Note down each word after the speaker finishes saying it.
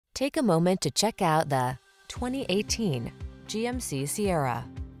Take a moment to check out the 2018 GMC Sierra.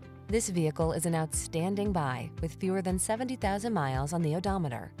 This vehicle is an outstanding buy with fewer than 70,000 miles on the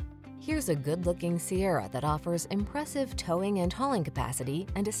odometer. Here's a good-looking Sierra that offers impressive towing and hauling capacity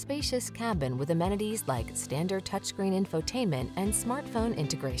and a spacious cabin with amenities like standard touchscreen infotainment and smartphone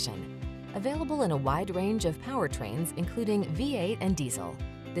integration. Available in a wide range of powertrains, including V8 and diesel,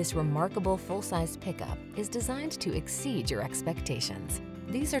 this remarkable full-size pickup is designed to exceed your expectations.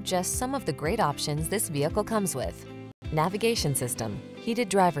 These are just some of the great options this vehicle comes with: navigation system, heated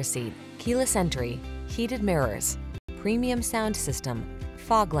driver's seat, keyless entry, heated mirrors, premium sound system,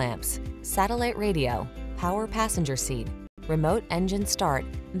 fog lamps, satellite radio, power passenger seat, remote engine start,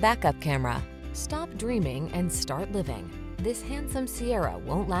 backup camera. Stop dreaming and start living. This handsome Sierra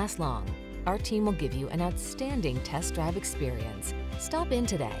won't last long. Our team will give you an outstanding test drive experience. Stop in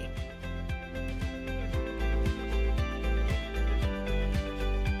today.